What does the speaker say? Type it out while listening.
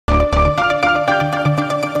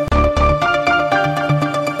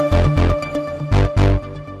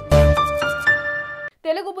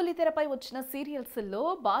తెరపై వచ్చిన సీరియల్స్ లో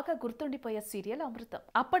బాగా గుర్తుండిపోయే సీరియల్ అమృతం.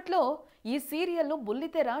 అప్పట్లో ఈ సీరియల్ ను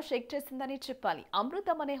బుల్లితెర షేక్ చేసిందని చెప్పాలి.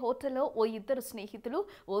 అమృతం అనే హోటల్లో ఓ ఇద్దరు స్నేహితులు,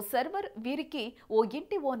 ఓ సర్వర్, వీరికి ఓ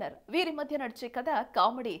ఇంటి ఓనర్, వీరి మధ్య నడిచే కథ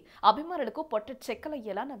కామెడీ అభిమానులకు పొట్ట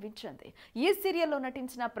చెక్కలయ్యేలా నవ్వించింది. ఈ సీరియల్లో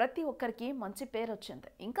నటించిన ప్రతి ఒక్కరికి మంచి పేరు వచ్చింది.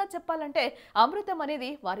 ఇంకా చెప్పాలంటే అమృతం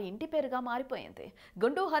అనేది వారి ఇంటి పేరుగా మారిపోయింది.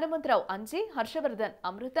 గుండు హనుమంతరావు అంజీ, హర్షవర్ధన్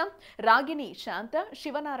అమృతం, రాగిణి శాంత,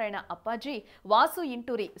 శివనారాయణ అప్పాజీ, వాసు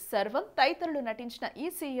ఇంటూరి సర్వం తదితరులు నటించిన ఈ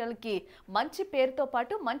సీరియల్ కి మంచి పేరుతో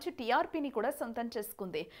పాటు మంచి టీఆర్పీని కూడా సొంతం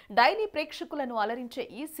చేసుకుంది. డైలీ ప్రేక్షకులను అలరించే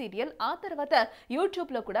ఈ సీరియల్ ఆ తర్వాత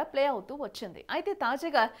యూట్యూబ్ లో కూడా ప్లే అవుతూ వచ్చింది. అయితే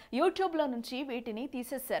తాజాగా యూట్యూబ్ లో నుంచి వీటిని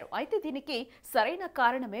తీసేశారు. అయితే దీనికి సరైన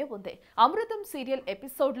కారణమే ఉంది. అమృతం సీరియల్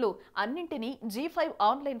ఎపిసోడ్లు అన్నింటినీ G5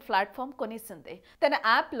 ఆన్లైన్ ప్లాట్ఫామ్ కొనేసింది. తన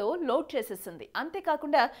యాప్ లో లోడ్ చేసేసింది.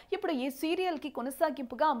 అంతేకాకుండా ఇప్పుడు ఈ సీరియల్ కి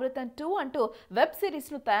కొనసాగింపుగా అమృతం 2 అంటూ వెబ్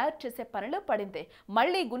సిరీస్ ను తయారు చేసే పనిలో పడింది.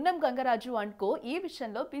 మళ్ళీ గున్నం గంగరాజు అంటూ ఈ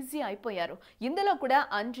విషయంలో బిజీ అయిపోయారు. ఇందులో కూడా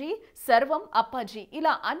అంజీ, సర్వం, అప్పాజీ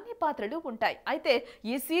ఇలా అన్ని పాత్రలు ఉంటాయి. అయితే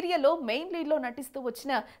ఈ సీరియల్లో మెయిన్ లీడ్ లో నటిస్తూ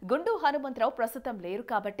వచ్చిన గుండు హనుమంతరావు ప్రస్తుతం లేరు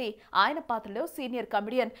కాబట్టి ఆయన పాత్రలో సీనియర్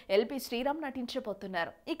కమెడియన్ LP శ్రీరామ్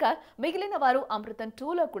నటించబోతున్నారు. ఇక మిగిలిన వారు అమృతం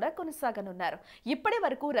 2 లో కూడా కొనసాగనున్నారు. ఇప్పటి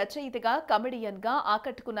వరకు రచయితగా, కమెడియన్ గా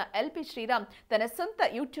ఆకట్టుకున్న LP శ్రీరామ్ తన సొంత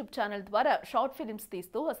యూట్యూబ్ ఛానల్ ద్వారా షార్ట్ ఫిలిమ్స్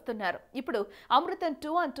తీస్తూ వస్తున్నారు. ఇప్పుడు అమృతం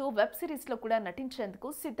 2 అంటూ వెబ్ సిరీస్ లో కూడా నటించేందుకు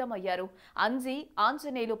సిద్ధమయ్యారు. అంజీ,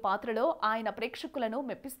 ఆంజనేయులు పాత్రలో ఆయన ప్రేక్షకులను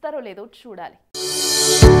మెప్పిస్తారో లేదో చూడాలి.